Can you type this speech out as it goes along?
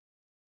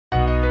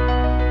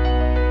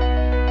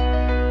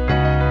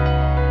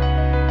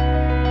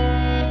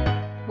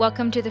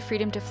Welcome to the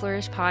Freedom to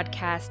Flourish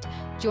podcast.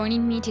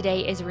 Joining me today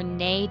is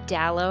Reneé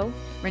Dalo.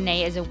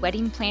 Reneé is a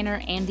wedding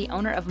planner and the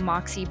owner of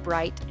Moxie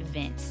Bright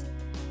Events.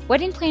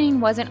 Wedding planning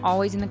wasn't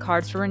always in the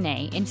cards for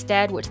Reneé.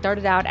 Instead, what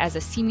started out as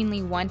a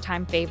seemingly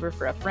one-time favor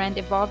for a friend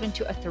evolved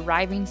into a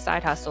thriving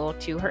side hustle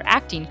to her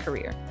acting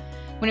career.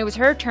 When it was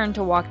her turn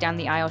to walk down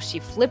the aisle, she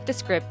flipped the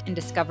script and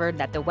discovered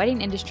that the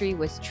wedding industry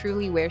was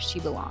truly where she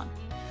belonged.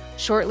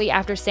 Shortly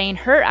after saying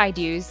her I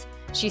do's,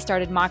 she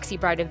started Moxie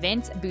Bright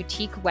Events, a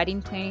boutique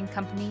wedding planning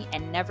company,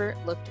 and never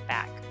looked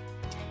back.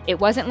 It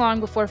wasn't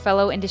long before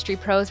fellow industry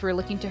pros were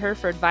looking to her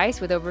for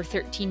advice. With over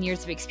 13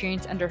 years of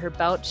experience under her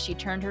belt, she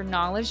turned her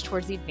knowledge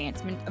towards the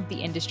advancement of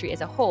the industry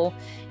as a whole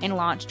and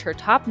launched her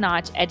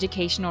top-notch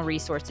educational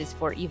resources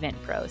for event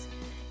pros.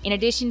 In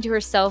addition to her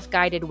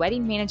self-guided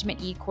wedding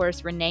management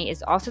e-course, Reneé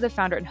is also the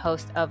founder and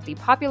host of the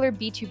popular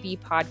B2B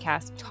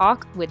podcast,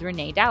 Talk with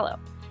Reneé Dalo.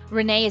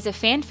 Reneé is a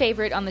fan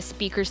favorite on the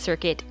speaker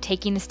circuit,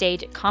 taking the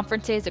stage at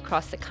conferences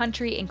across the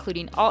country,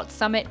 including Alt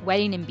Summit,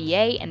 Wedding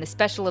MBA, and the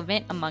special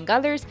event, among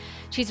others.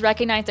 She's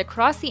recognized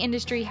across the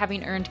industry,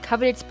 having earned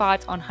coveted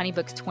spots on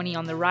Honeybook's 20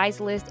 on the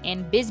Rise list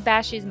and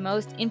BizBash's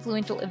most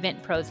influential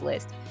event pros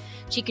list.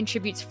 She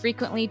contributes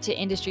frequently to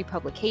industry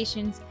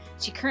publications.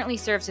 She currently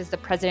serves as the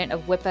president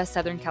of WIPA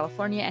Southern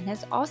California and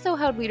has also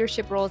held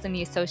leadership roles in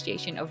the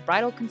Association of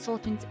Bridal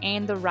Consultants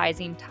and the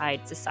Rising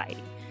Tide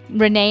Society.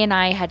 Reneé and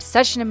I had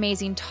such an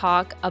amazing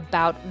talk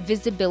about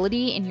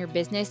visibility in your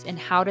business and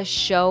how to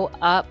show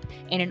up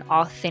in an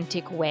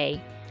authentic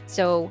way.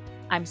 So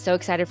I'm so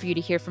excited for you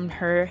to hear from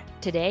her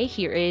today.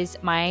 Here is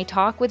my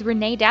talk with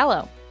Reneé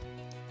Dalo.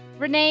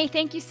 Reneé,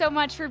 thank you so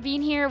much for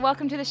being here.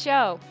 Welcome to the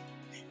show.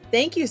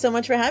 Thank you so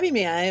much for having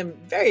me. I am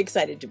very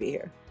excited to be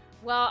here.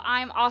 Well,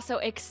 I'm also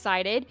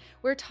excited.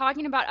 We're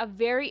talking about a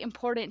very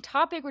important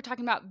topic. We're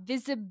talking about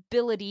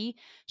visibility,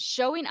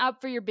 showing up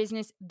for your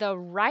business the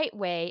right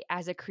way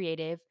as a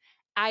creative.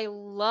 I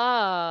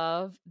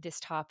love this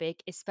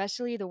topic,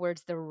 especially the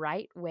words the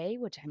right way,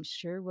 which I'm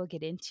sure we'll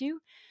get into.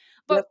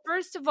 But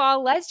First of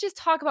all, let's just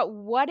talk about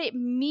what it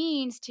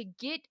means to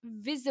get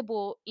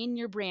visible in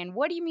your brand.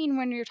 What do you mean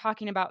when you're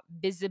talking about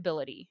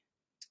visibility?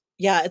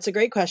 Yeah, it's a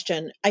great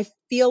question. I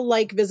feel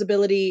like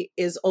visibility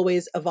is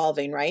always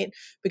evolving, right?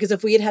 Because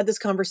if we had had this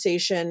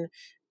conversation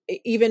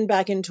even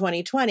back in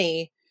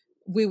 2020,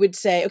 we would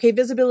say, okay,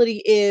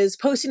 visibility is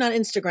posting on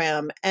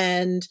Instagram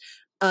and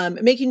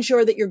making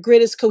sure that your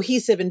grid is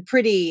cohesive and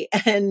pretty,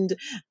 and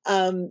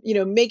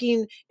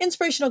making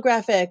inspirational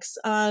graphics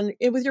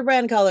with your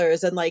brand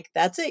colors, and like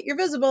that's it, you're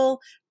visible.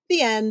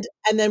 The end,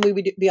 and then we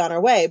would be on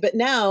our way. But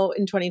now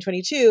in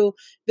 2022,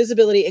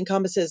 visibility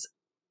encompasses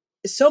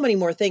so many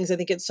more things. I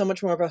think it's so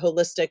much more of a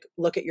holistic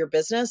look at your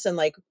business and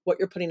like what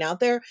you're putting out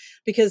there,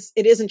 because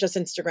it isn't just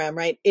Instagram,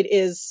 right? It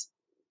is,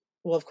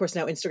 well, of course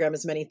now Instagram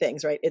is many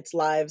things, right? It's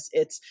lives,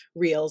 it's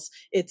reels,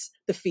 it's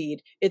the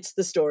feed, it's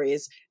the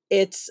stories,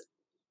 it's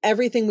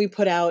everything we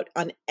put out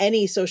on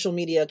any social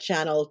media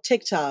channel,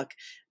 TikTok.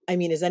 I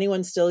mean, is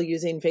anyone still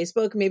using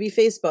Facebook? Maybe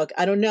Facebook,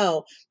 I don't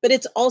know. But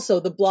it's also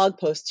the blog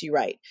posts you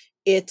write.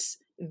 It's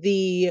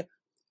the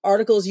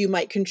articles you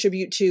might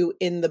contribute to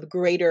in the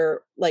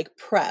greater like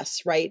press,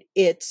 right?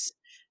 It's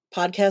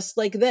podcasts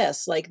like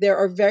this. Like there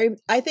are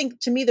I think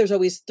to me, there's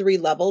always 3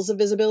 levels of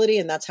visibility,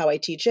 and that's how I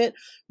teach it.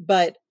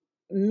 But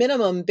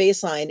minimum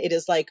baseline, it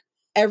is like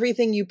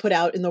everything you put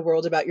out in the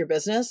world about your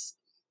business,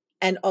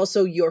 and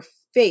also your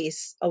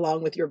face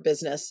along with your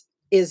business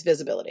is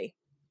visibility.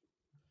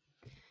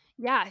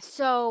 Yeah,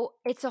 so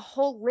it's a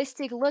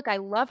holistic look. I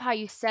love how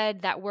you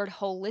said that word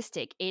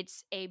holistic.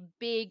 It's a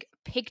big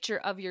picture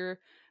of your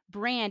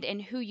brand and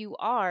who you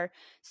are.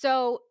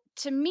 So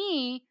to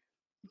me,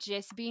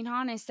 just being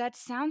honest, that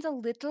sounds a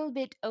little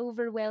bit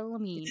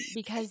overwhelming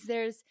because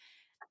there's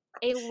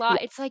a Yeah.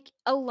 lot, it's like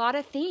a lot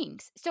of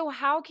things. So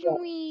how can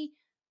we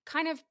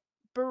kind of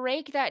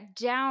break that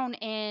down,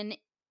 and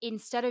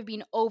instead of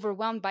being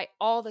overwhelmed by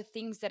all the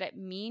things that it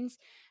means,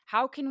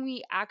 how can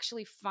we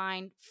actually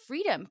find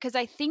freedom? Because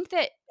I think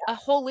that a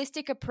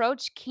holistic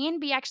approach can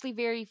be actually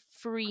very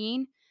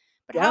freeing,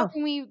 but how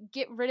can we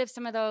get rid of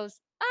some of those,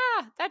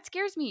 that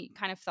scares me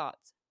kind of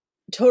thoughts?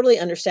 Totally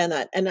understand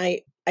that. And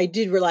I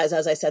did realize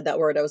as I said that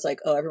word, I was like,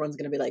 oh, everyone's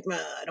going to be like,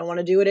 I don't want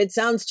to do it. It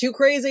sounds too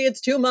crazy. It's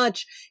too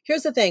much.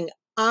 Here's the thing.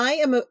 I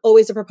am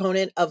always a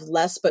proponent of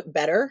less, but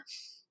better.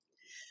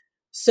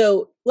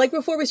 So like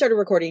before we started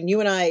recording, you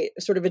and I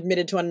sort of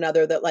admitted to one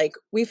another that like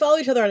we follow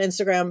each other on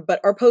Instagram, but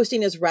our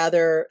posting is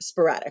rather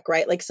sporadic,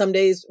 right? Like some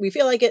days we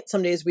feel like it,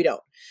 some days we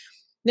don't.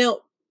 Now,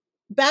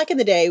 back in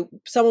the day,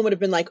 someone would have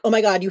been like, oh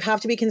my God, you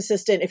have to be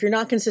consistent. If you're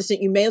not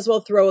consistent, you may as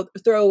well throw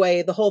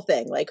away the whole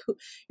thing. Like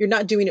you're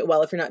not doing it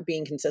well if you're not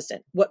being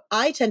consistent. What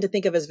I tend to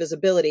think of as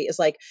visibility is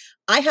like,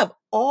 I have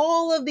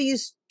all of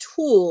these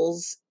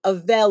tools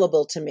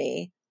available to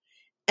me.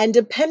 And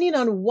depending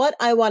on what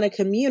I want to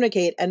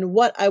communicate and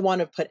what I want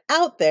to put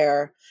out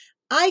there,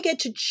 I get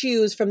to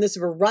choose from this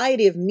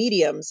variety of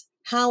mediums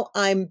how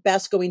I'm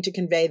best going to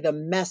convey the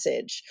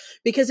message,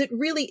 because it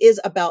really is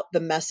about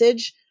the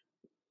message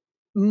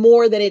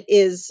more than it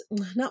is,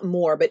 not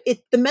more, but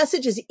the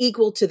message is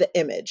equal to the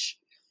image.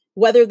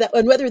 whether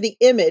the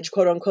image,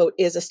 quote unquote,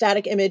 is a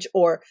static image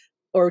or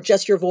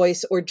just your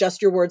voice or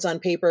just your words on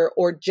paper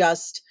or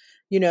just,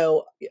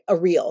 a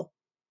reel.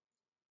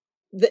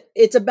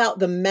 It's about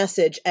the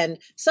message. And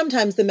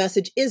sometimes the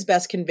message is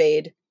best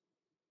conveyed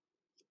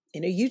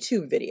in a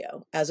YouTube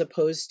video as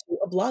opposed to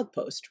a blog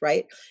post,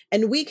 right?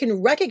 And we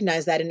can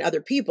recognize that in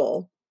other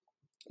people.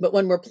 But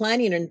when we're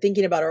planning and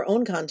thinking about our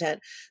own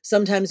content,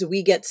 sometimes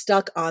we get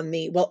stuck on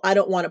well, I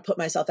don't want to put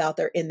myself out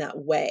there in that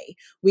way.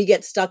 We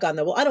get stuck on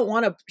well, I don't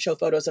want to show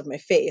photos of my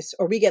face.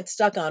 Or we get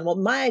stuck on, well,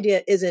 my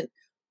idea isn't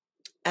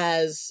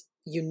as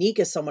unique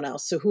as someone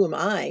else. So who am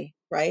I,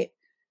 right?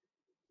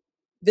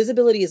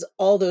 Visibility is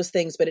all those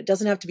things, but it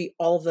doesn't have to be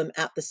all of them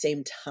at the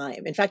same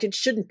time. In fact, it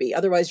shouldn't be.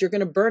 Otherwise, you're going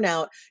to burn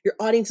out. Your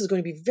audience is going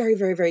to be very,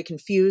 very, very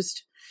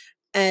confused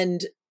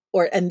and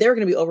they're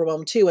going to be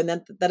overwhelmed too. And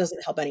that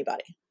doesn't help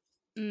anybody.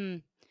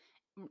 Mm,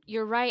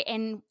 you're right.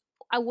 And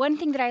one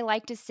thing that I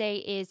like to say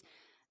is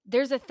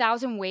there's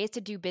 1,000 ways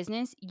to do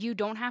business. You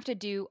don't have to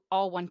do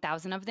all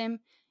 1,000 of them.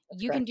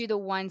 That's You can correct. do the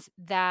ones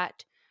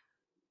that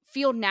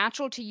feel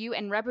natural to you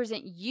and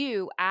represent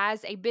you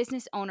as a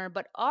business owner.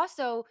 But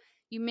also,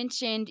 you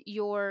mentioned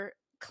your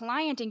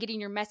client and getting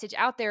your message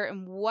out there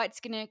and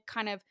what's going to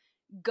kind of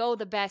go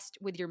the best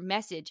with your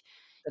message.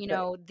 That's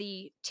right.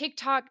 The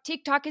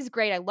TikTok is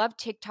great. I love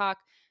TikTok.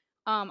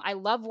 I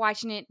love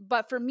watching it.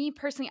 But for me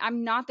personally,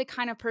 I'm not the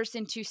kind of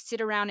person to sit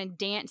around and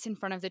dance in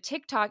front of the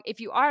TikTok. If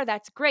you are,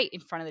 that's great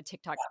in front of the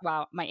TikTok.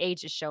 Wow, my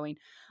age is showing.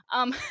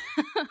 Um,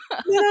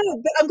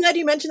 No, but I'm glad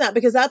you mentioned that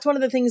because that's one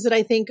of the things that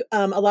I think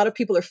a lot of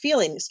people are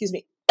feeling. Excuse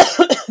me.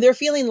 They're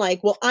feeling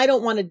like, well, I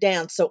don't want to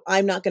dance, so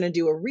I'm not going to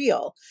do a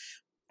reel.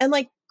 And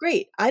like,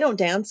 great, I don't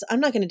dance. I'm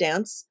not going to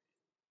dance.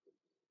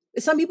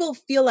 Some people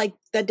feel like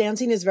that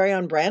dancing is very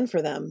on brand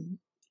for them.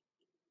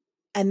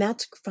 And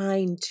that's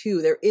fine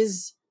too.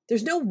 There's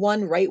no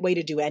one right way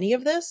to do any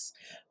of this.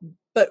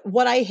 But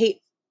what I hate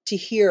to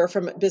hear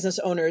from business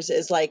owners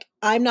is like,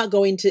 I'm not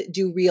going to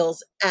do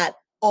reels at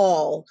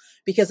all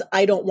because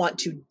I don't want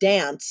to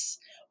dance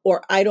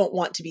or I don't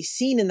want to be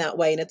seen in that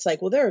way. And it's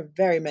like, well, there are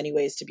very many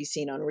ways to be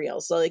seen on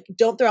reels. So like,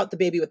 don't throw out the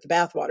baby with the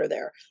bathwater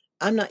there.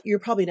 You're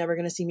probably never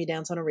going to see me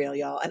dance on a reel,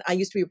 y'all. And I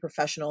used to be a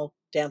professional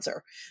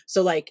dancer.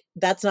 So like,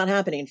 that's not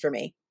happening for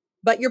me.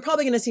 But you're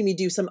probably going to see me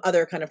do some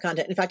other kind of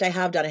content. In fact, I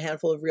have done a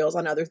handful of reels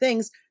on other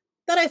things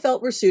that I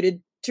felt were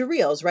suited to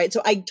reels, right?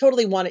 So I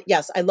totally want it.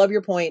 Yes, I love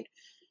your point.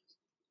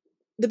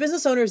 The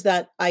business owners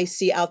that I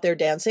see out there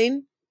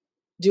dancing,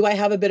 do I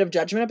have a bit of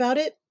judgment about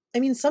it? I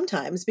mean,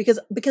 sometimes because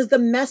the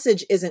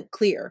message isn't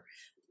clear.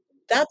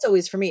 That's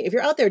always for me. If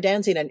you're out there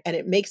dancing and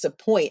it makes a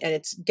point and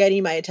it's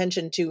getting my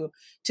attention to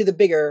the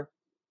bigger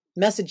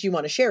message you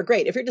want to share,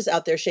 great. If you're just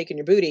out there shaking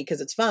your booty because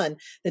it's fun,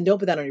 then don't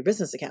put that on your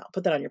business account.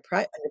 Put that on your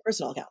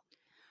personal account.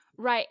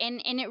 Right.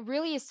 And it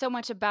really is so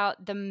much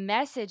about the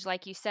message,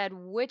 like you said,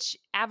 which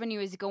avenue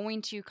is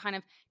going to kind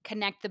of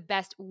connect the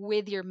best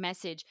with your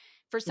message.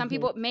 For some Mm-hmm.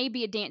 people, it may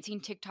be a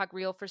dancing TikTok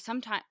reel for some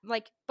time,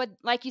 but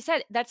like you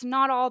said, that's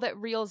not all that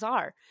reels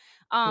are.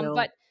 No.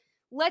 But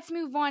let's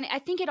move on. I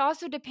think it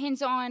also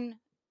depends on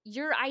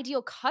your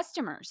ideal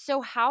customer.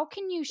 So how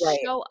can you Right.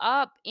 show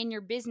up in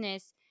your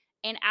business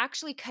and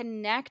actually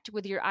connect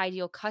with your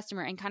ideal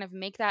customer and kind of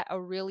make that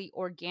a really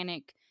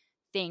organic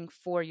thing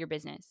for your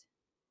business?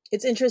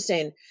 It's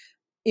interesting.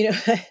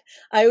 I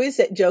always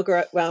joke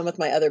around with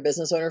my other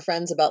business owner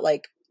friends about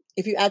like,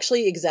 if you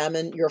actually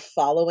examine your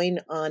following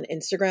on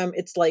Instagram,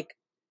 it's like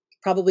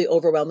probably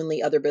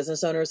overwhelmingly other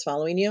business owners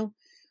following you,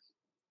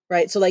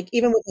 right? So like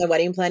even with my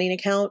wedding planning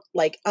account,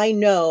 like I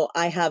know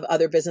I have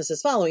other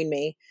businesses following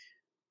me.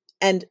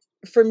 And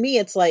for me,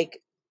 it's like,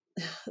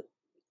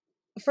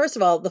 first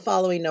of all, the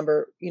following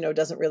number,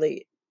 doesn't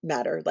really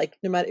matter. Like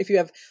no matter if you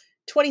have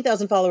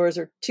 20,000 followers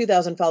or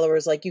 2,000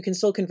 followers, like you can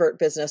still convert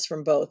business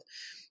from both.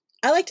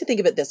 I like to think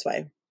of it this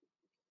way.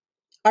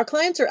 Our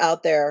clients are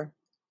out there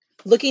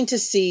looking to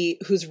see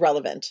who's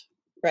relevant,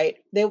 right?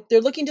 They're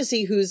looking to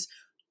see who's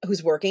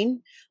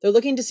working. They're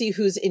looking to see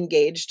who's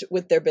engaged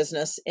with their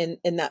business in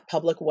that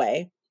public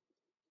way.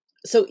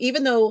 So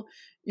even though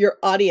your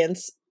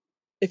audience,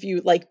 if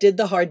you like did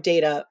the hard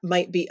data,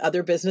 might be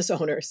other business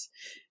owners,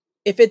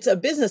 if it's a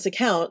business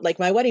account like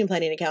my wedding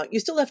planning account, you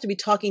still have to be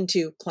talking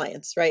to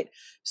clients, right?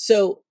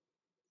 So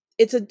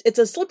it's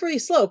a slippery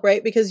slope,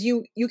 right? Because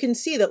you can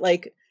see that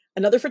like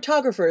another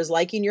photographer is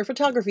liking your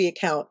photography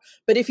account.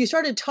 But if you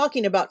started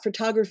talking about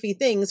photography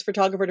things,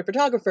 photographer to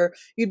photographer,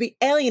 you'd be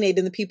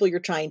alienating the people you're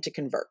trying to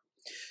convert.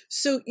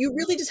 So you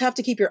really just have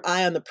to keep your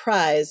eye on the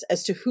prize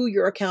as to who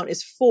your account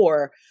is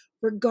for,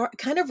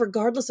 kind of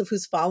regardless of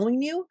who's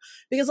following you.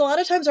 Because a lot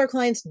of times our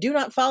clients do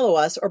not follow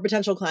us, or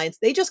potential clients,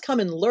 they just come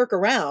and lurk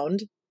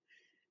around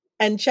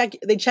and check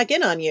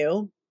in on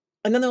you.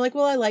 And then they're like,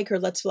 well, I like her.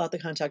 Let's fill out the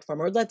contact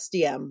form or let's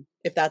DM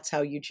if that's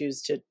how you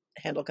choose to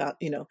handle,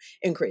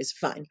 inquiries.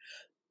 Fine.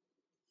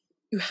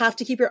 You have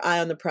to keep your eye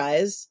on the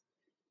prize,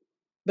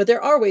 but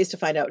there are ways to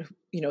find out,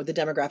 the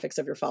demographics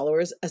of your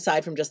followers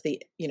aside from just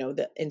the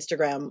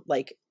Instagram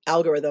like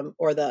algorithm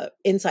or the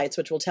insights,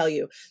 which will tell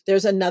you.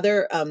 There's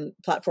another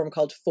platform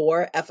called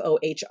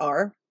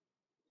FOHR.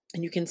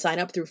 and you can sign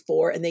up through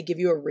 4, and they give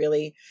you a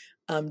really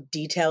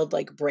detailed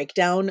like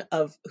breakdown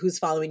of who's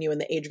following you in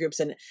the age groups,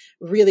 and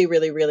really,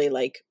 really, really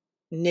like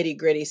nitty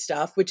gritty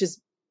stuff, which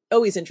is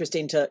always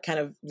interesting to kind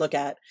of look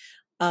at.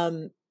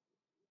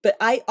 But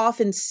I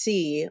often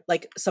see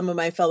like some of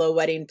my fellow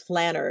wedding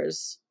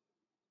planners,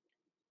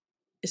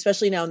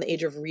 especially now in the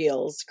age of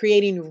reels,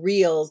 creating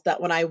reels that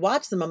when I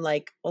watch them, I'm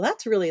like, well,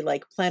 that's really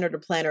like planner to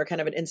planner,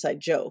 kind of an inside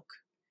joke.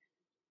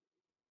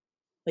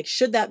 Like,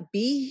 should that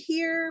be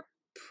here?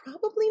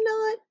 Probably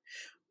not.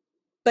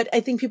 But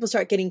I think people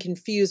start getting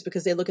confused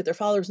because they look at their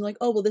followers and like,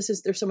 oh, well,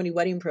 there's so many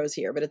wedding pros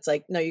here. But it's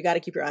like, no, you got to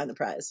keep your eye on the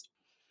prize.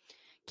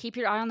 Keep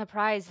your eye on the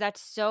prize.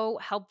 That's so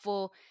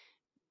helpful.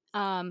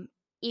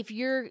 If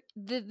you're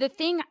the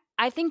thing,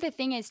 I think the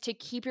thing is to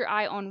keep your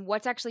eye on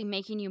what's actually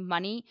making you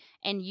money,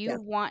 and you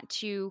want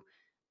to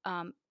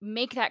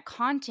make that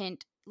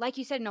content, like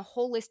you said, in a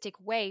holistic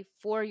way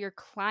for your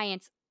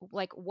clients.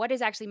 Like, what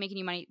is actually making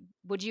you money?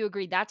 Would you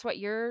agree? That's what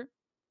your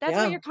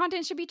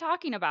content should be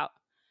talking about.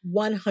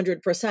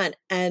 100%.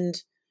 And,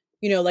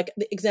 like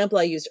the example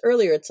I used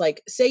earlier, it's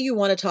like, say you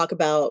want to talk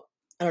about,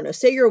 I don't know,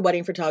 say you're a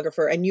wedding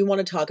photographer and you want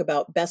to talk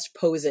about best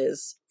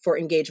poses for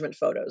engagement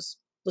photos.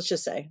 Let's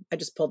just say, I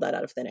just pulled that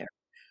out of thin air.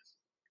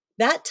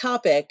 That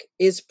topic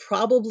is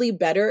probably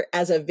better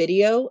as a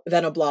video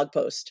than a blog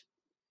post,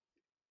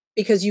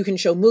 because you can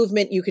show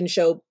movement. You can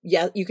show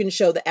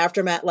the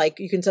aftermath. Like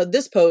you can say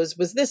this pose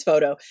was this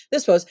photo,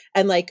 this pose,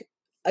 and like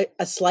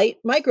a slight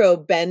micro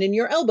bend in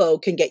your elbow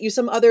can get you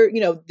some other,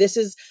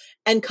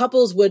 and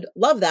couples would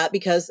love that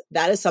because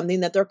that is something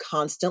that they're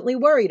constantly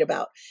worried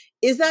about.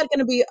 Is that going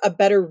to be a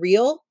better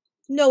reel?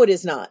 No, it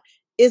is not.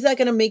 Is that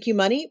going to make you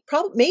money?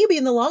 Probably, maybe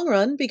in the long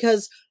run,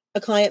 because a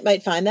client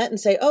might find that and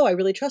say, oh, I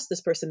really trust this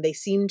person. They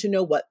seem to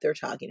know what they're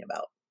talking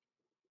about.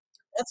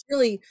 That's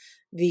really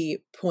the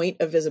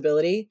point of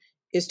visibility,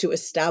 is to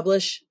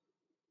establish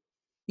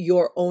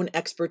your own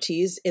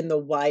expertise in the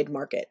wide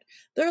market.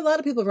 There are a lot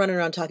of people running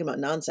around talking about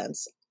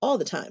nonsense all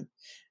the time.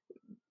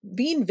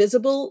 Being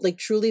visible, like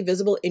truly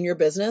visible in your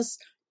business,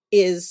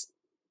 is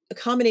a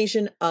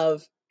combination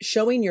of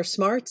showing your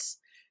smarts,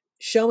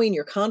 showing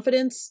your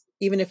confidence,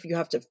 even if you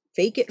have to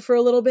fake it for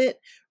a little bit,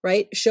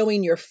 right?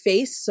 Showing your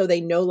face so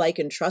they know, like,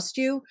 and trust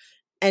you,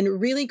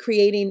 and really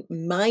creating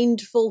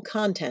mindful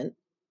content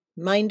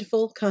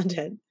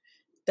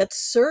that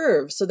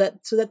serves so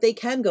that they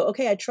can go,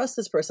 okay, I trust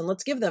this person.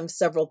 Let's give them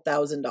several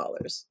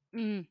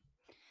 $1,000s.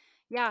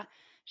 Yeah.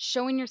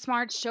 Showing your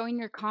smarts, showing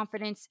your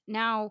confidence.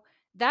 Now,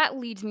 that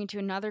leads me to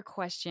another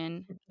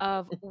question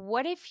of,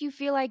 what if you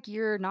feel like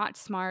you're not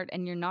smart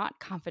and you're not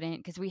confident?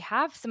 Because we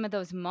have some of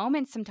those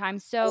moments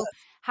sometimes. So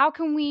how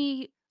can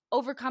we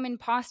overcome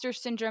imposter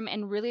syndrome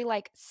and really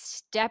like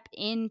step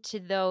into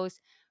those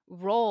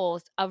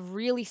roles of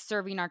really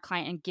serving our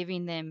client and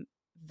giving them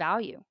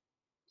value?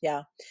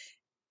 Yeah.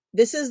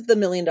 This is the $1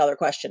 million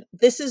question.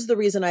 This is the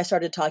reason I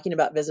started talking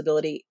about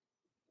visibility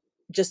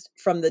just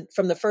from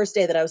the first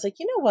day that I was like,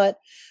 you know what?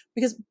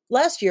 Because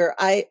last year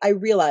I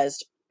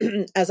realized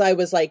as I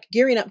was like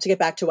gearing up to get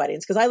back to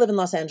weddings, because I live in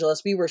Los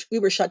Angeles, we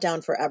were shut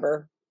down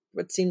forever.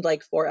 It seemed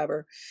like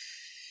forever.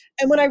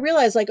 And when I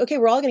realized like, okay,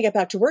 we're all going to get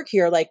back to work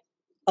here, like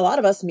a lot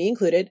of us, me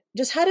included,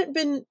 just hadn't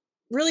been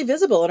really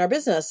visible in our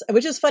business,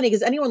 which is funny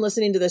because anyone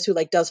listening to this who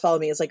like does follow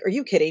me is like, are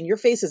you kidding? Your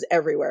face is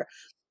everywhere.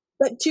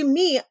 But to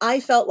me, I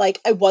felt like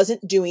I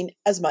wasn't doing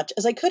as much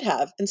as I could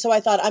have. And so I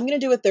thought, I'm going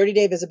to do a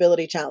 30-day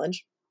visibility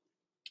challenge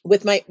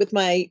with my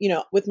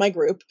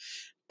group.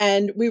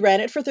 And we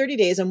ran it for 30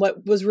 days. And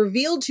what was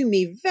revealed to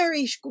me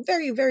very,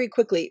 very, very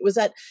quickly was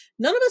that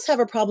none of us have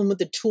a problem with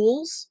the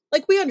tools.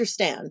 Like, we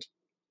understand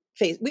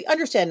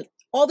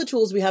all the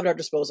tools we have at our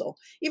disposal.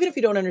 Even if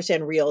you don't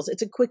understand Reels,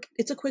 it's a quick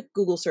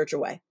Google search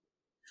away.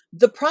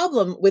 The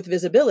problem with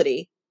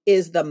visibility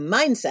is the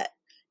mindset,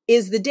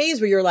 is the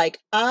days where you're like,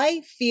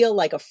 I feel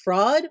like a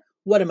fraud.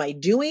 What am I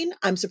doing?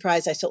 I'm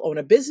surprised I still own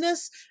a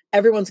business.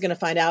 Everyone's going to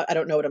find out I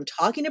don't know what I'm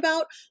talking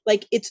about.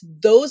 Like, it's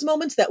those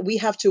moments that we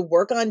have to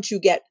work on to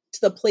get to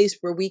the place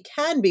where we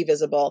can be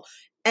visible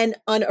and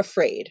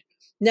unafraid.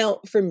 Now,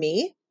 for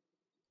me,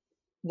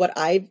 what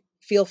I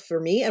feel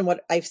for me and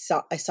what I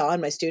saw in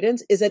my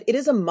students is that it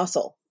is a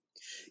muscle.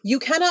 You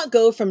cannot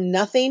go from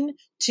nothing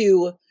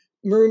to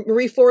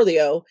Marie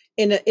Forleo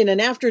in an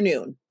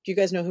afternoon. Do you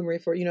guys know who Marie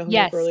Forleo? You know who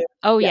Yes. Marie Forleo?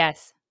 Oh, yeah.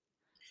 Yes.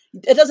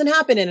 It doesn't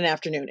happen in an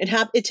afternoon.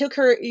 It took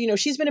her,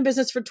 she's been in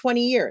business for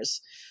 20 years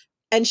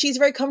and she's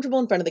very comfortable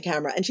in front of the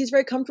camera and she's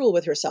very comfortable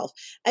with herself.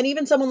 And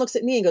even someone looks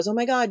at me and goes, oh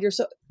my God,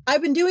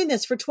 I've been doing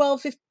this for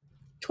 12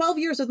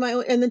 years with my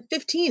own, and then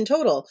 15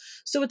 total.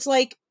 So it's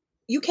like,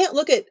 you can't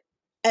look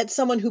at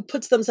someone who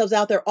puts themselves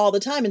out there all the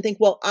time and think,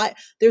 well,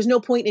 there's no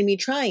point in me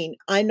trying.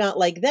 I'm not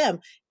like them.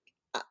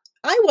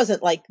 I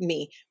wasn't like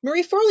me.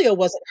 Marie Forleo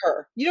wasn't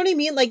her. You know what I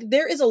mean? Like,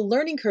 there is a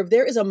learning curve.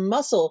 There is a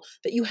muscle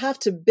that you have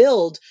to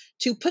build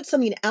to put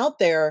something out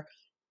there,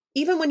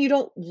 even when you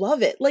don't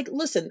love it. Like,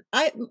 listen,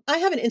 I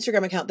have an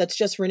Instagram account that's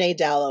just Reneé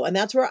Dalo, and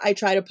that's where I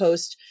try to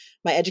post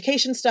my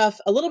education stuff,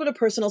 a little bit of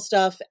personal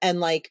stuff,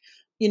 and like,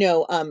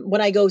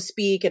 when I go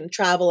speak and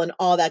travel and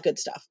all that good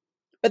stuff.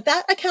 But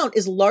that account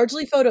is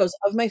largely photos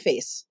of my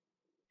face.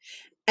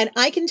 And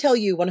I can tell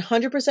you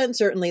 100%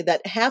 certainly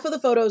that half of the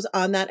photos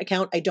on that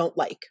account I don't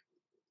like.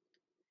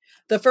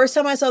 The first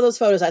time I saw those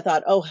photos, I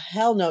thought, oh,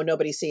 hell no,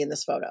 nobody's seeing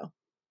this photo.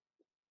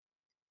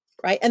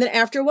 Right. And then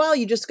after a while,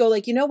 you just go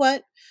like, you know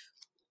what?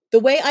 The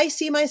way I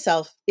see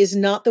myself is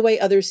not the way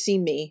others see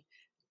me.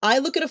 I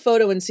look at a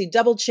photo and see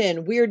double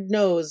chin, weird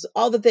nose,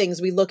 all the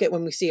things we look at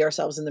when we see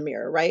ourselves in the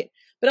mirror, right?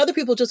 But other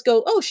people just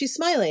go, oh, she's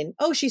smiling.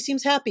 Oh, she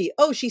seems happy.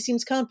 Oh, she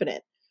seems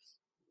confident.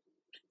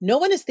 No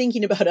one is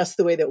thinking about us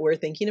the way that we're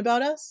thinking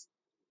about us.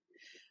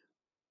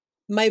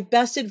 My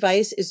best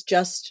advice is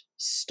just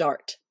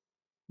start.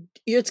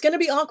 It's going to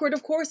be awkward.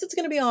 Of course, it's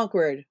going to be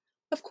awkward.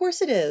 Of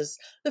course it is.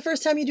 The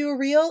first time you do a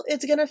reel,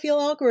 it's going to feel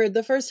awkward.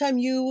 The first time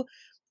you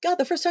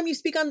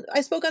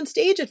I spoke on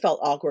stage, it felt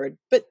awkward.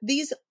 But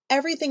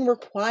everything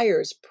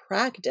requires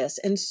practice.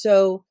 And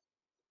so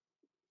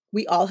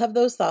we all have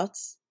those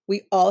thoughts.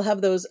 We all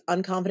have those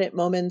unconfident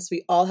moments.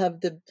 We all have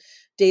the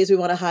days we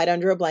want to hide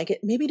under a blanket.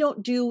 Maybe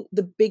don't do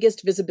the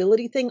biggest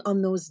visibility thing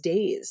on those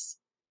days,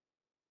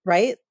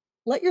 right?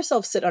 Let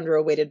yourself sit under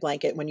a weighted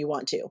blanket when you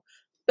want to,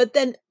 but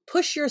then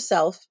push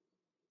yourself,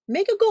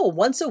 make a goal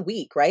once a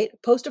week, right?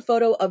 Post a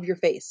photo of your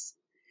face.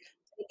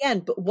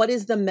 Again, but what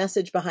is the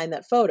message behind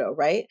that photo,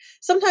 right?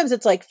 Sometimes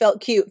it's like,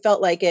 felt cute,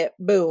 felt like it,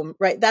 boom,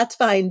 right? That's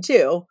fine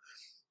too.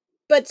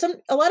 But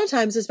a lot of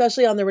times,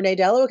 especially on the Reneé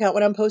Dalo account,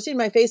 when I'm posting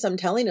my face, I'm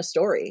telling a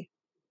story.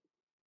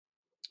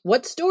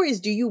 What stories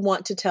do you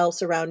want to tell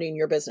surrounding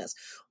your business?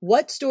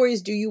 What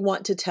stories do you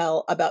want to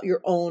tell about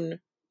your own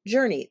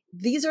journey?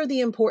 These are the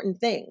important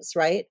things,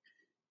 right?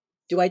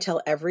 Do I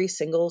tell every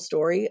single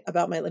story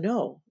about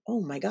no.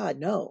 Oh my God,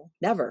 no,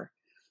 never.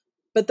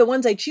 But the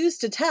ones I choose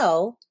to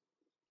tell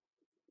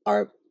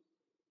are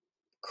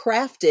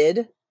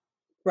crafted,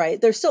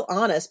 right? They're still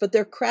honest, but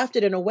they're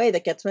crafted in a way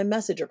that gets my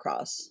message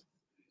across.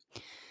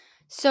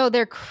 So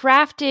they're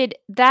crafted.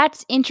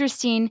 That's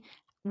interesting.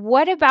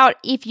 What about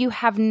if you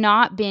have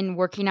not been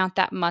working out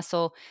that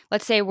muscle?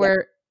 Let's say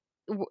or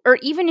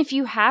even if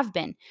you have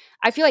been,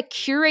 I feel like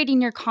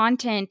curating your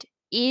content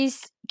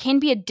can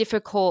be a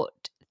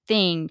difficult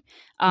thing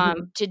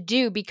to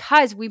do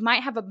because we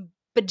might have a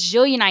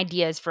bajillion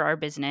ideas for our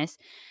business.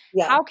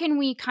 Yeah. How can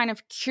we kind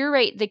of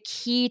curate the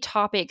key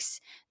topics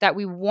that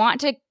we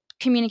want to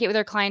communicate with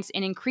our clients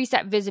and increase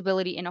that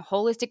visibility in a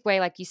holistic way,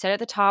 like you said at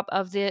the top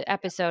of the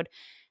episode?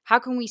 How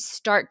can we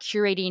start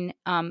curating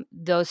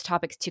those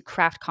topics to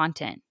craft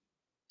content?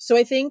 So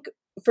I think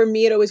for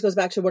me, it always goes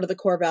back to what are the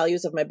core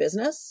values of my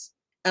business.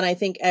 And I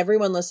think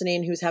everyone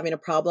listening who's having a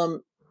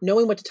problem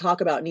knowing what to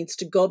talk about needs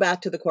to go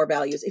back to the core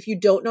values. If you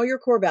don't know your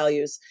core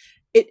values,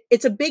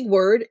 it's a big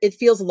word. It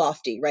feels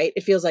lofty, right?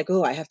 It feels like,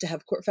 oh, I have to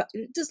have core.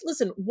 Just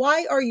listen.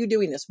 Why are you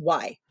doing this?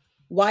 Why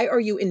are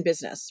you in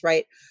business,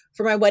 right?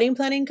 For my wedding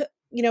planning,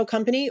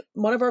 company,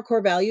 one of our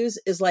core values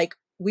is like,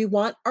 we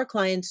want our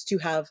clients to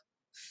have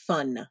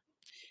fun.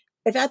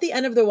 If at the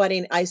end of the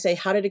wedding, I say,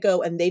 how did it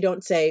go? And they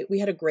don't say, we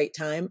had a great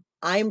time.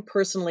 I'm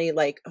personally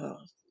like, oh,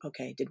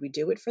 okay. Did we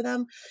do it for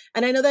them?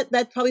 And I know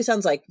that probably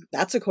sounds like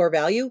that's a core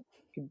value.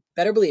 You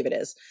better believe it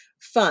is.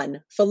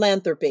 Fun,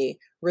 philanthropy,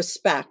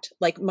 respect.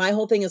 Like my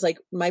whole thing is like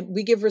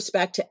we give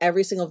respect to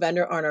every single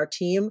vendor on our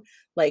team,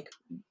 like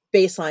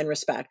baseline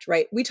respect,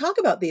 right? We talk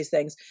about these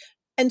things.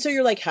 And so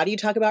you're like, how do you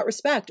talk about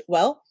respect?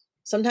 Well,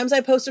 sometimes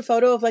I post a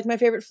photo of like my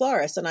favorite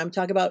florist and I'm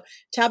talking about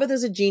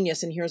Tabitha's a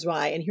genius and here's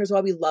why. And here's why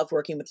we love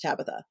working with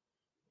Tabitha.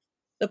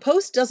 The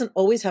post doesn't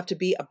always have to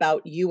be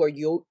about you or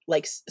you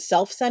like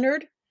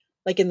self-centered,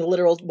 like in the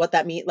literal, what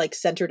that means, like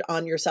centered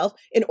on yourself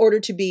in order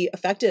to be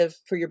effective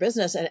for your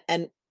business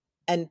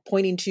and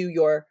pointing to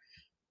your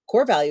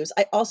core values.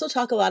 I also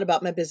talk a lot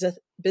about my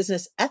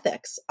business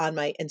ethics on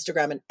my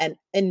Instagram and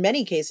in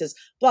many cases,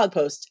 blog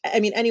posts. I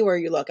mean, anywhere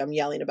you look, I'm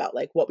yelling about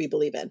like what we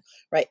believe in,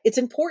 right? It's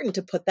important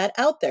to put that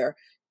out there.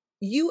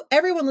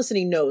 Everyone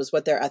listening knows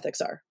what their ethics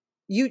are.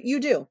 You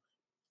do.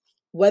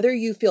 Whether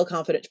you feel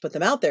confident to put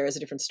them out there is a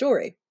different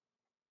story.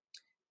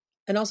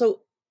 And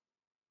also,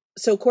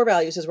 so core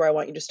values is where I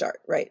want you to start,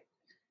 right?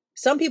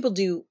 Some people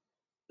do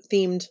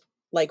themed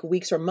like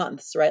weeks or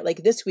months, right?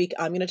 Like this week,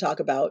 I'm going to talk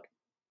about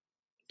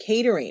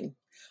catering,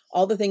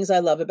 all the things I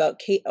love about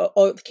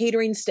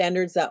catering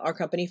standards that our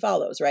company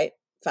follows, right?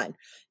 Fine.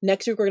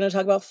 Next week, we're going to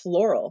talk about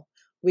floral.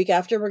 Week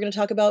after, we're going to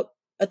talk about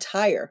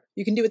attire.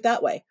 You can do it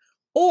that way.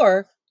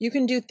 Or you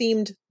can do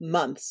themed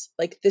months.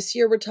 Like this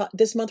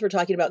month, we're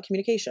talking about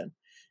communication.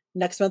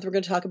 Next month, we're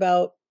going to talk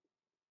about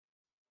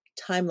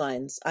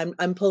timelines.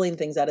 I'm pulling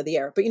things out of the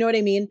air, but you know what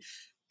I mean?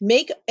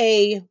 Make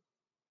a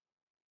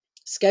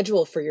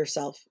schedule for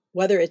yourself,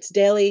 whether it's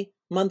daily,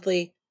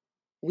 monthly,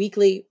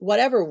 weekly,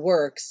 whatever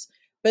works,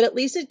 but at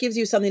least it gives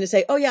you something to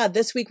say, oh yeah,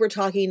 this week we're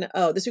talking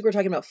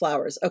about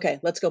flowers. Okay,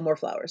 let's go more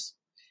flowers.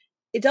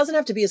 It doesn't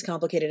have to be as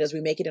complicated as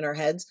we make it in our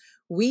heads.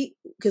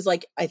 Because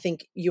like, I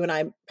think you and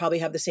I probably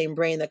have the same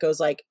brain that goes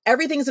like,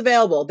 everything's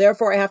available,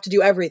 therefore I have to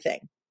do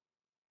everything.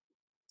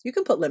 You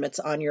can put limits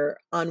on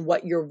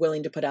what you're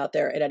willing to put out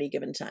there at any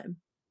given time.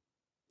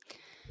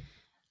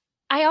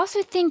 I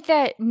also think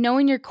that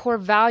knowing your core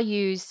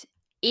values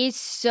is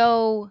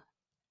so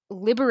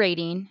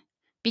liberating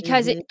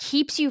because Mhm. it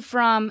keeps you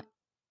from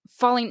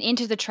falling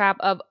into the trap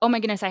of, oh my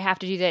goodness, I have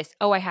to do this.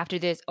 Oh, I have to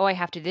do this. Oh, I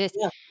have to do this.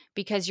 Yeah.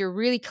 Because you're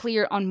really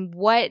clear on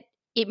what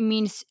it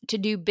means to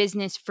do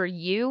business for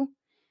you.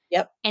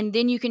 Yep. And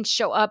then you can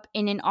show up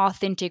in an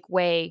authentic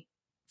way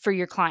for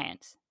your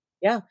clients.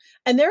 Yeah.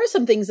 And there are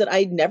some things that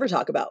I never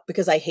talk about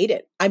because I hate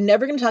it. I'm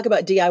never going to talk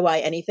about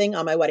DIY anything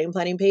on my wedding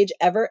planning page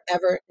ever,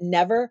 ever,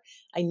 never.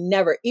 I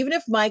never, even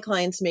if my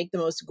clients make the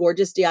most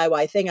gorgeous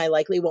DIY thing, I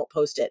likely won't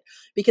post it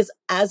because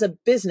as a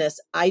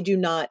business, I do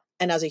not,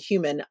 and as a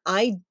human,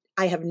 I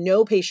have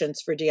no patience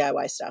for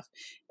DIY stuff.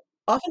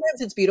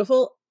 Oftentimes it's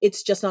beautiful.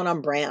 It's just not on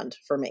brand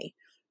for me.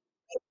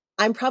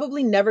 I'm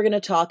probably never going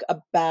to talk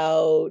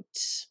about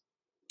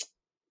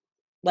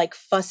like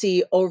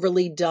fussy,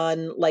 overly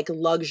done, like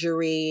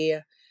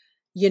luxury,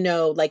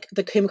 like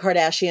the Kim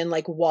Kardashian,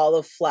 like wall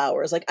of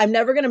flowers. Like I'm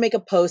never going to make a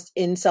post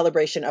in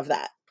celebration of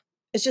that.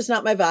 It's just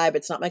not my vibe.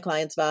 It's not my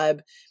client's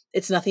vibe.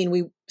 It's nothing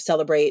we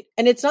celebrate.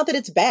 And it's not that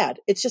it's bad.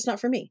 It's just not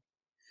for me.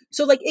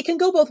 So like it can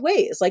go both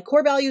ways. Like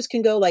core values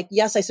can go like,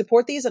 yes, I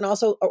support these and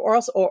also, or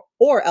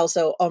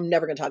also, I'm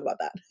never going to talk about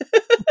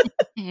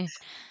that.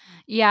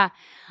 Yeah.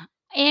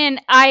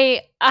 And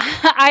I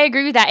I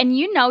agree with that. And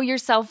you know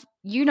yourself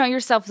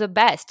the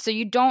best. So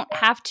you don't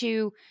have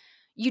to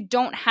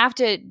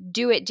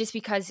do it just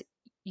because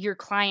your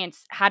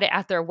clients had it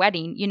at their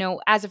wedding. You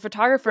know, as a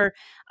photographer,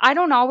 I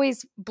don't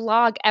always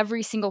blog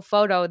every single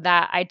photo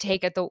that I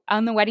take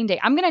on the wedding day.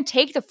 I'm going to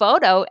take the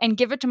photo and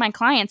give it to my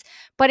clients,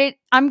 but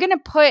I'm going to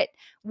put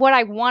what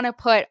I want to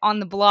put on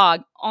the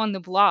blog on the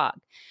blog.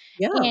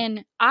 Yeah.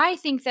 And I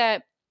think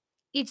that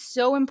it's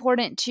so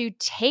important to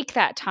take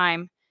that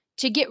time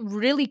to get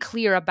really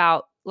clear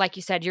about, like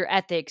you said, your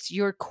ethics,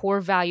 your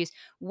core values,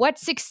 what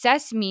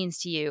success means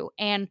to you,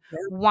 and Yeah.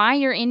 why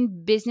you're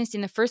in business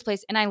in the first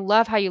place. And I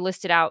love how you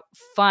listed out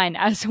fun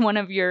as one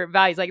of your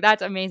values. Like,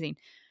 that's amazing.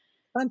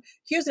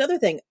 Here's another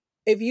thing.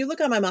 If you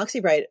look on my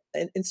Moxie Bright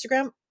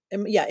Instagram,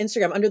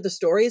 Instagram under the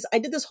stories, I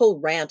did this whole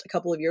rant a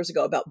couple of years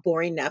ago about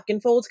boring napkin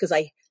folds because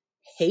I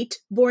hate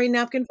boring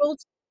napkin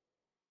folds.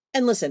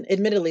 And listen,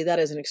 admittedly, that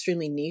is an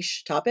extremely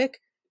niche topic,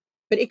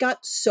 but it got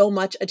so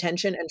much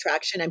attention and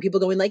traction and people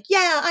going like,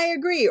 yeah, I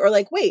agree. Or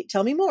like, wait,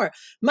 tell me more.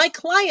 My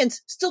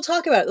clients still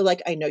talk about it. They're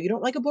like, I know you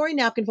don't like a boring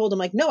napkin fold. I'm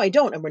like, no, I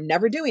don't. And we're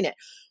never doing it.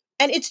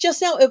 And it's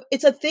just now,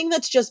 it's a thing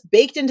that's just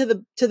baked into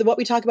the what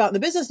we talk about in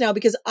the business now,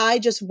 because I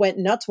just went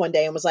nuts one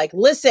day and was like,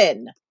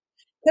 listen,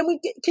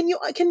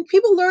 can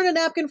people learn a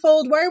napkin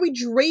fold? Why are we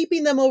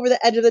draping them over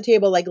the edge of the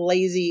table like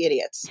lazy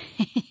idiots?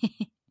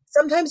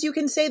 Sometimes you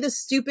can say the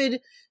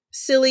stupid,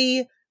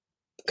 silly,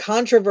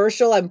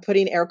 controversial, I'm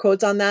putting air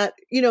quotes on that,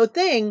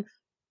 thing.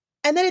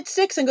 And then it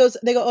sticks and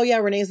they go, oh yeah,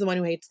 Renee's the one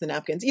who hates the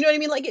napkins. You know what I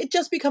mean? Like it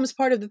just becomes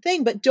part of the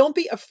thing, but don't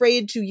be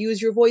afraid to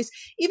use your voice,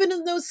 even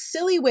in those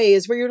silly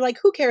ways where you're like,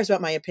 who cares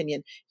about my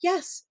opinion?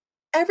 Yes,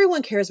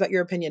 everyone cares about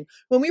your opinion.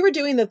 When we were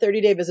doing the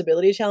 30-day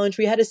visibility challenge,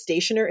 we had a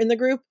stationer in the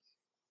group.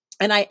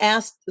 And I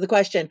asked the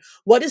question,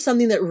 what is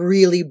something that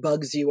really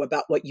bugs you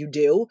about what you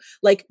do?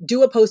 Like,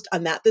 do a post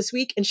on that this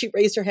week. And she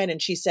raised her hand and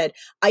she said,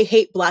 I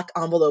hate black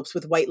envelopes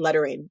with white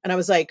lettering. And I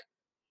was like,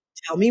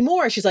 tell me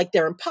more. She's like,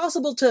 they're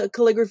impossible to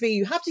calligraphy.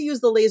 You have to use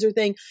the laser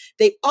thing.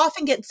 They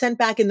often get sent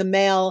back in the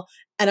mail.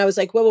 And I was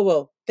like, whoa, whoa,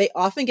 whoa. They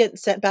often get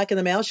sent back in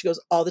the mail. She goes,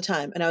 all the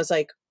time. And I was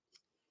like,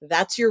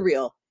 that's your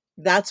reel.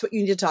 That's what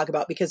you need to talk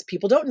about because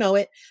people don't know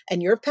it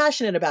and you're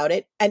passionate about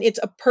it. And it's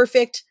a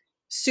perfect,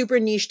 super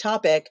niche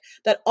topic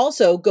that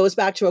also goes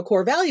back to a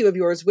core value of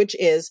yours, which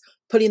is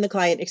putting the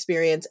client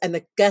experience and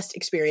the guest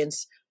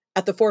experience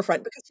at the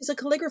forefront because she's a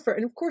calligrapher.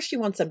 And of course, she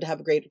wants them to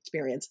have a great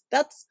experience.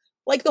 That's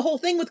like the whole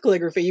thing with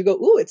calligraphy. You go,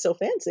 ooh, it's so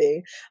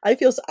fancy. I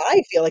feel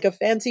like a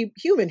fancy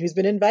human who's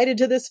been invited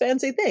to this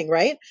fancy thing,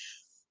 right?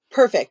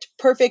 Perfect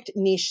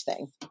niche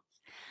thing.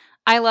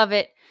 I love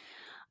it.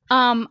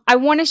 I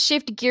want to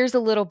shift gears a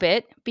little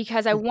bit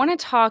because I want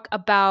to talk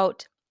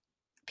about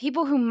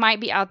people who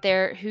might be out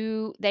there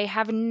who they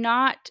have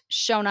not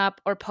shown up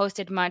or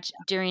posted much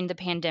during the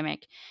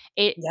pandemic.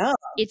 Yeah.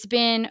 It's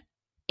been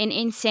an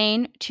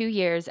insane 2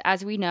 years,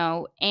 as we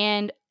know,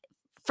 and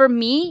for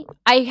me,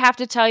 I have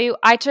to tell you,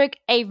 I took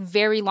a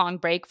very long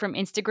break from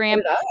So Instagram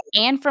did I.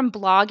 and from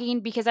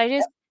blogging because I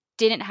just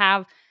didn't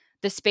have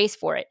the space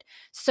for it.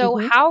 So,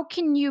 Mm-hmm. how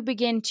can you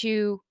begin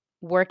to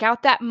work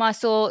out that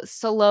muscle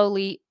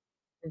slowly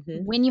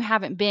Mm-hmm. when you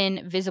haven't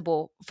been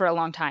visible for a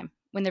long time?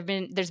 When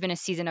there's been a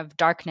season of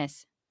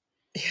darkness.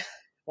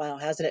 Wow,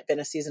 hasn't it been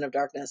a season of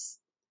darkness?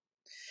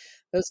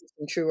 Those are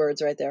some true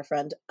words right there,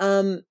 friend.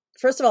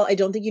 First of all, I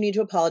don't think you need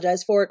to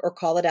apologize for it or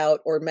call it out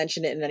or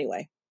mention it in any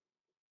way.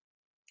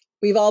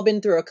 We've all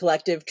been through a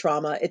collective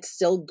trauma. It's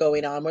still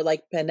going on. We're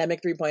like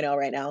pandemic 3.0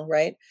 right now,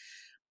 right?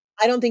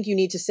 I don't think you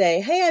need to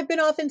say, "Hey, I've been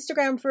off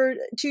Instagram for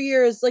 2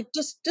 years." Like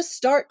just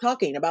start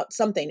talking about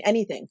something,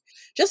 anything.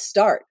 Just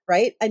start,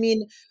 right? I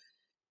mean,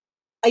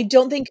 I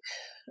don't think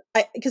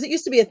because it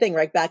used to be a thing,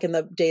 right? Back in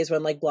the days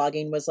when like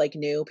blogging was like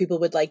new, people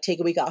would like take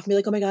a week off and be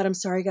like, oh my God, I'm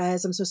sorry,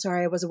 guys. I'm so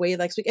sorry. I was away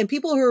next week. And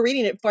people who are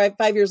reading it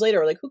 5 years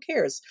later are like, who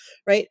cares?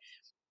 Right.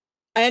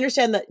 I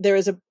understand that there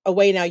is a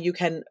way now you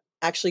can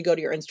actually go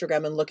to your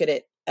Instagram and look at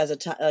it as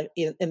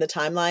in the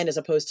timeline as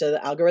opposed to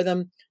the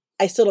algorithm.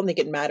 I still don't think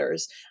it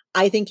matters.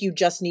 I think you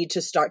just need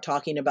to start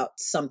talking about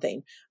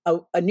something,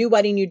 a new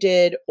wedding you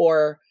did,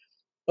 or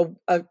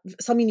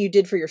something you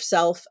did for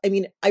yourself. I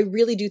mean, I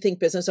really do think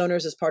business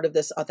owners, as part of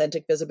this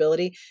authentic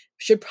visibility,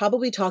 should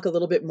probably talk a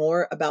little bit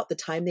more about the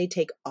time they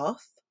take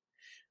off.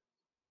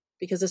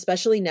 Because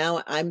especially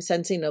now, I'm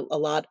sensing a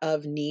lot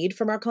of need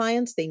from our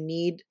clients. They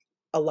need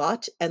a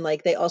lot. And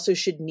like, they also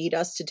should need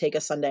us to take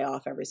a Sunday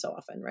off every so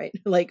often, right?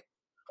 Like,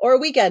 or a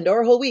weekend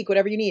or a whole week,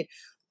 whatever you need.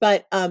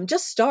 But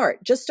just start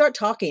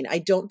talking. I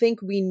don't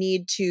think we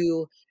need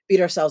to beat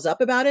ourselves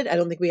up about it. I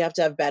don't think we have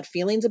to have bad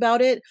feelings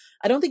about it.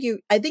 I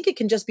think it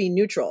can just be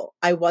neutral.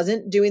 I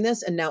wasn't doing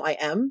this and now I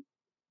am.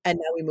 And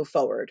now we move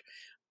forward.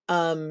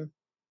 Um,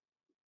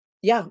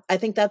 yeah, I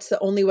think that's the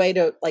only way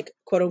to, like,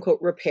 quote unquote,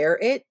 repair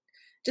it.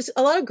 Just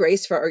a lot of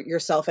grace for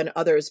yourself and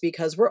others,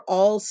 because we're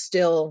all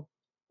still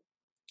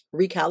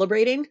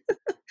recalibrating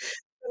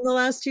in the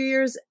last 2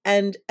 years,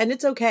 and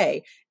it's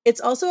okay. It's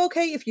also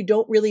okay if you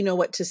don't really know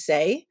what to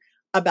say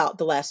about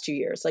the last 2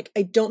 years. Like,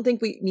 I don't think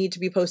we need to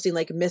be posting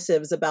like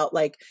missives about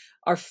like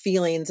our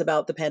feelings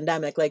about the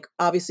pandemic. Like,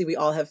 obviously we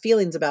all have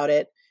feelings about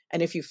it,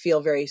 and if you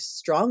feel very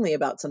strongly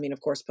about something,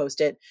 of course,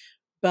 post it.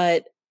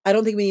 But I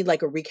don't think we need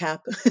like a recap.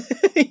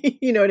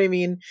 You know what I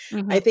mean?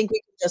 Mm-hmm. I think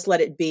we can just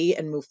let it be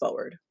and move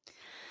forward.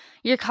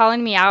 You're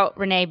calling me out,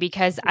 Reneé,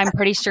 because I'm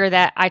pretty sure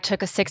that I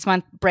took a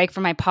 6-month break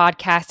from my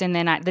podcast, and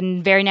then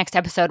the very next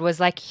episode was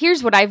like,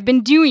 here's what I've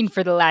been doing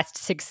for the last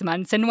 6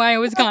 months and why I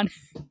was gone.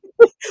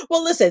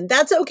 Well, listen,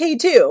 that's okay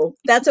too.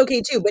 That's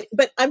okay too.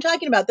 But I'm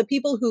talking about the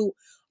people who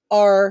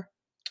are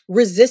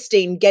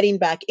resisting getting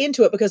back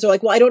into it because they're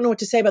like, well, I don't know what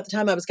to say about the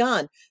time I was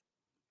gone.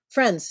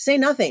 Friends, say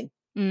nothing.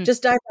 Mm.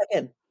 Just dive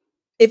back in.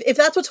 If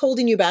that's what's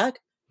holding you back,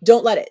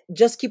 don't let it.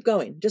 Just keep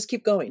going. Just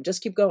keep going.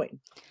 Just keep going.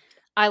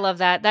 I love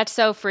that. That's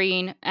so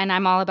freeing. And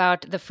I'm all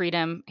about the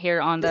freedom here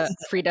on the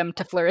Freedom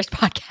to Flourish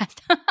podcast.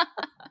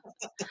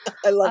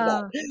 I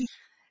love that.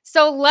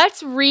 So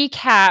let's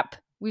recap.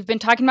 We've been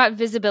talking about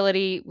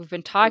visibility. We've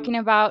been talking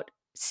about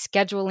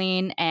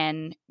scheduling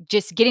and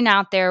just getting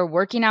out there,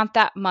 working out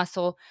that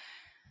muscle.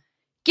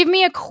 Give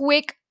me a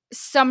quick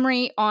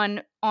summary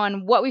on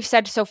what we've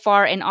said so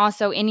far, and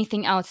also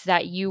anything else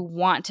that you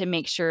want to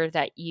make sure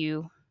that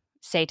you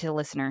say to the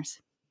listeners.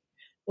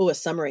 Oh, a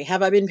summary.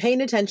 Have I been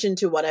paying attention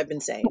to what I've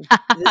been saying?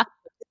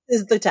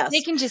 This is the test.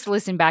 They can just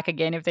listen back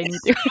again if they need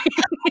to.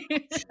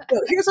 So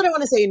here's what I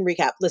want to say in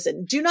recap.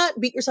 Listen, do not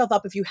beat yourself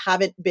up if you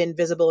haven't been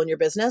visible in your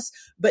business,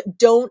 but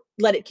don't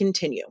let it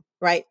continue,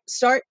 right?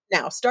 Start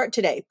now, start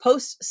today,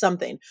 post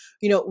something,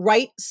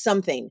 write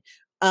something,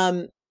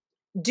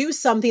 do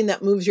something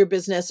that moves your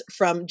business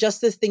from just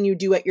this thing you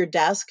do at your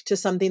desk to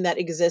something that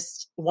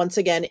exists once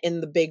again in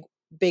the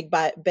big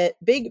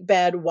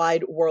bad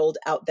wide world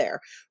out there,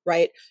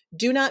 right?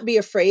 Do not be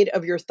afraid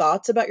of your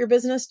thoughts about your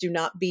business. Do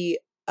not be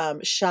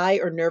shy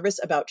or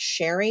nervous about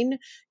sharing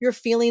your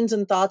feelings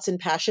and thoughts and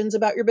passions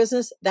about your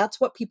business.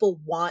 That's what people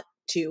want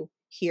to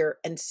hear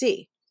and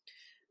see.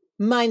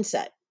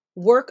 Mindset.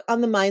 Work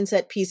on the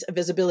mindset piece of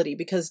visibility,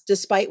 because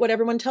despite what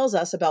everyone tells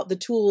us about the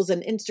tools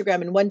and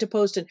Instagram and when to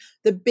post, and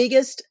the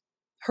biggest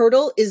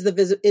hurdle is the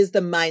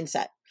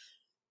mindset,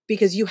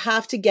 because you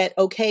have to get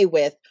okay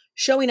with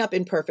showing up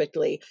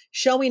imperfectly,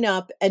 showing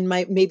up and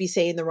maybe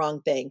saying the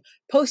wrong thing,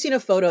 posting a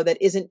photo that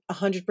isn't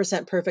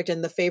 100% perfect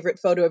and the favorite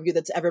photo of you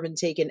that's ever been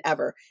taken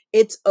ever.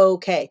 It's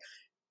okay.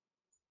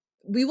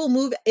 We will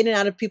move in and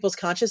out of people's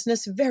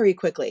consciousness very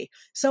quickly.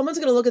 Someone's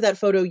going to look at that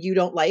photo you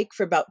don't like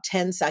for about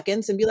 10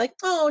 seconds and be like,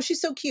 oh, she's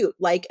so cute,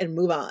 like, and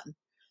move on,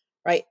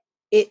 right?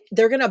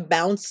 They're going to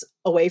bounce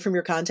away from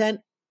your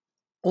content.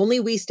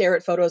 Only we stare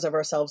at photos of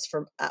ourselves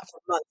for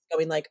months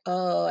going like,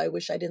 oh, I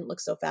wish I didn't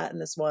look so fat in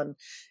this one.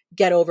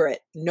 Get over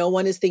it. No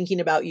one is thinking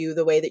about you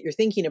the way that you're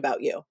thinking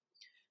about you.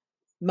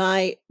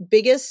 My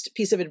biggest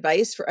piece of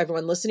advice for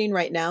everyone listening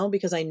right now,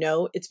 because I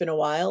know it's been a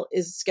while,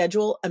 is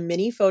schedule a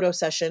mini photo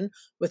session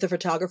with a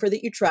photographer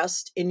that you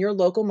trust in your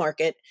local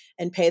market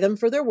and pay them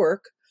for their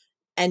work,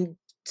 and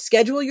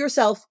schedule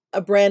yourself a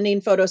branding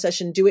photo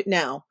session. Do it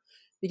now,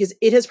 because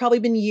it has probably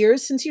been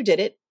years since you did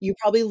it. You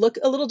probably look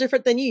a little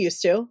different than you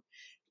used to.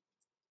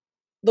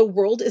 The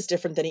world is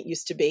different than it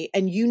used to be,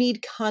 and you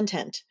need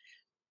content.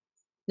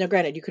 Now,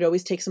 granted, you could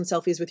always take some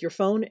selfies with your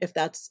phone if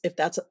that's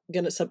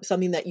gonna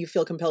something that you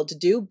feel compelled to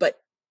do. But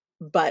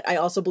I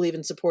also believe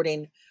in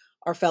supporting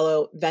our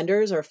fellow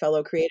vendors, our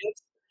fellow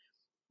creatives.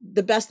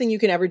 The best thing you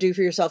can ever do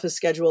for yourself is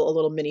schedule a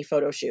little mini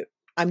photo shoot.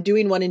 I'm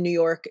doing one in New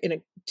York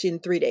in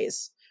 3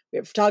 days. We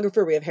have a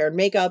photographer, we have hair and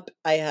makeup.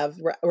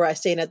 We're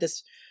staying at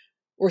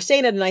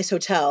a nice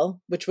hotel,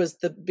 which was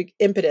the big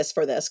impetus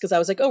for this, because I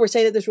was like, oh, we're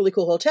staying at this really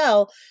cool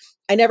hotel.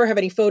 I never have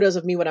any photos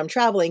of me when I'm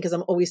traveling because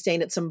I'm always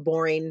staying at some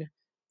boring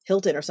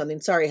Hilton or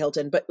something. Sorry,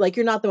 Hilton, but like,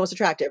 you're not the most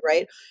attractive,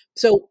 right?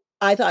 So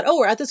I thought, oh,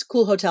 we're at this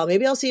cool hotel.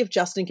 Maybe I'll see if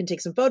Justin can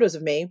take some photos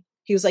of me.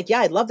 He was like, yeah,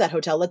 I'd love that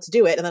hotel. Let's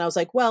do it. And then I was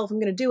like, well, if I'm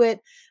going to do it,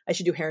 I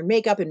should do hair and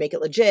makeup and make it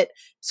legit.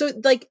 So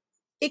like,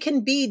 it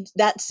can be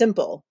that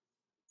simple.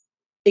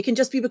 It can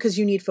just be because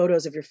you need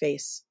photos of your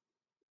face.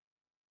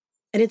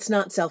 And it's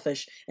not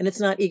selfish and it's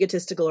not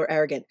egotistical or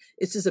arrogant.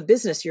 It's just a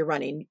business you're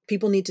running.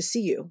 People need to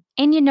see you.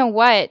 And you know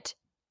what?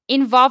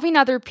 Involving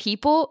other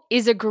people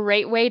is a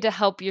great way to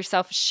help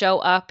yourself show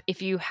up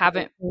if you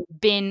haven't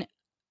been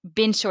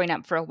showing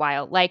up for a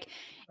while. Like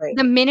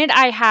the minute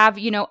I have,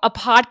 a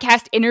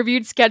podcast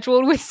interviewed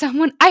scheduled with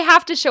someone, I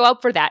have to show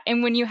up for that.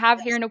 And when you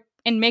have hair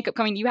and makeup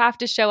coming, you have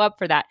to show up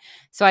for that.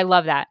 So I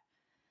love that.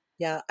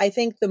 Yeah. I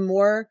think the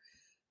more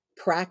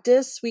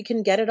practice we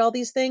can get at all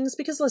these things,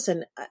 because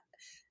listen,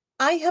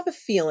 I have a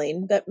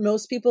feeling that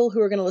most people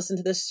who are going to listen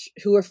to this,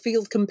 who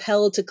feel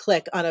compelled to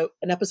click on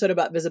an episode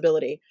about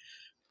visibility,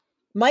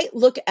 might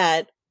look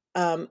at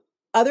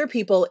other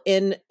people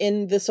in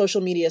the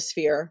social media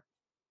sphere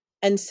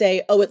and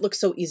say, oh, it looks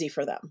so easy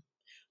for them.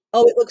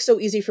 Oh, it looks so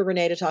easy for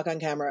Reneé to talk on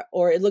camera,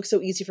 or it looks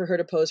so easy for her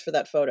to pose for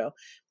that photo.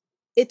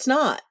 It's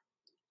not.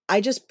 I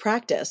just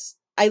practice.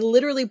 I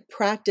literally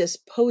practice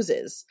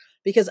poses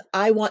because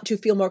I want to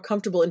feel more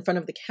comfortable in front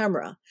of the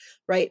camera,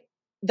 right?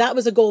 That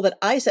was a goal that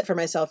I set for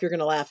myself. You're going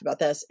to laugh about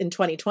this. In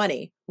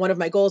 2020, one of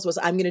my goals was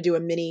I'm going to do a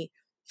mini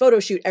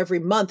photo shoot every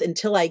month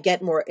until I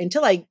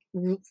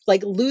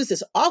lose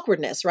this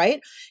awkwardness,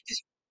 right?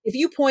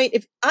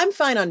 If I'm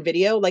fine on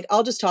video, like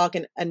I'll just talk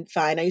and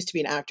fine. I used to be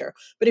an actor,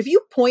 but if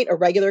you point a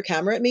regular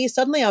camera at me,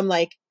 suddenly I'm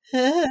like,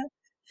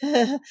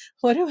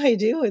 what do I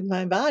do with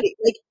my body?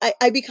 Like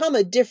I become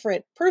a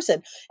different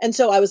person. And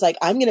so I was like,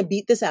 I'm going to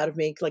beat this out of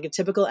me like a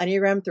typical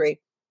Enneagram 3.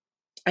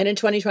 And in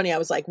 2020, I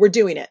was like, we're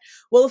doing it.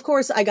 Well, of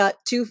course, I got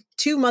two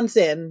months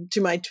in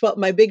to my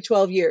big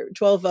 12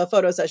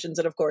 photo sessions,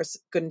 and of course,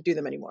 couldn't do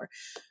them anymore.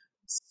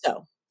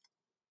 So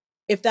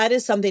if that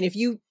is something, if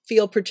you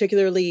feel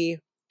particularly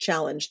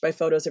challenged by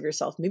photos of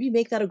yourself, maybe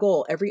make that a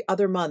goal every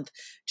other month.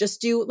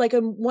 Just do like a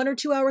 1 or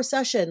 2 hour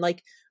session.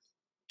 Like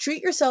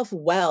treat yourself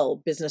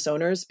well, business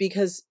owners,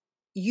 because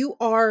you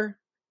are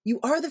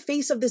the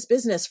face of this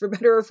business, for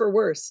better or for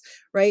worse,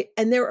 right?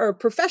 And there are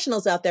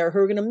professionals out there who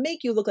are going to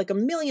make you look like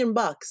 $1 million.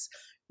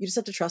 You just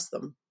have to trust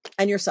them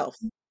and yourself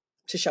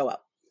to show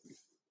up.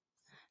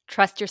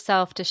 Trust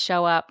yourself to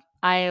show up.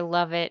 I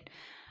love it.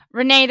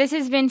 Reneé, this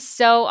has been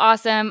so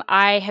awesome.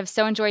 I have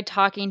so enjoyed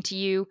talking to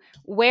you.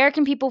 Where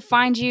can people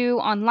find you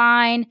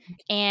online?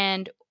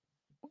 And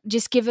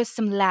just give us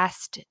some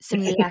last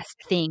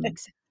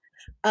things.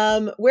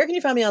 Where can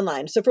you find me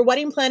online? So for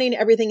wedding planning,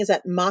 everything is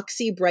at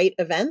Moxie Bright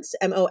Events,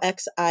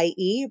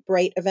 Moxie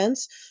Bright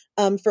Events.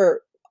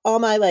 For all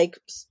my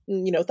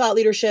thought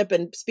leadership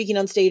and speaking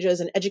on stages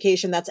and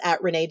education, that's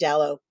at Reneé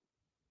Dalo,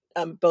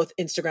 both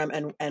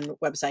Instagram and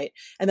website.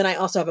 And then I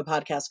also have a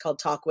podcast called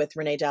Talk with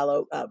Reneé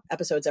Dalo,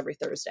 episodes every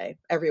Thursday,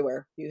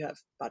 everywhere you have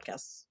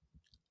podcasts.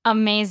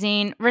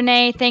 Amazing.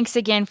 Reneé, thanks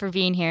again for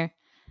being here.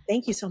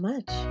 Thank you so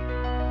much.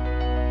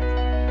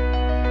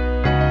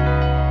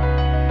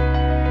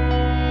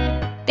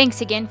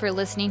 Thanks again for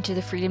listening to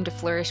the Freedom to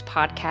Flourish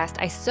podcast.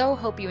 I so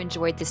hope you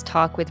enjoyed this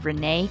talk with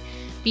Reneé.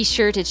 Be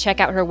sure to check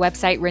out her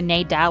website,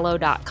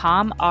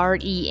 reneedalo.com,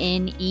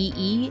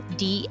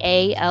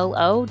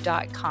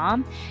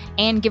 ReneeDalo.com,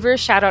 and give her a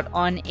shout out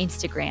on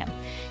Instagram.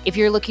 If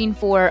you're looking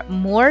for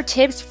more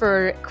tips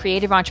for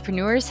creative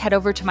entrepreneurs, head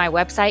over to my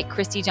website,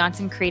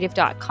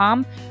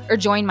 ChristyJohnsonCreative.com, or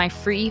join my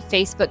free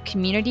Facebook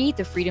community,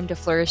 the Freedom to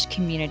Flourish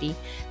community.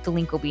 The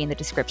link will be in the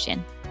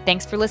description.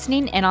 Thanks for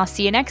listening, and I'll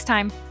see you next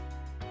time.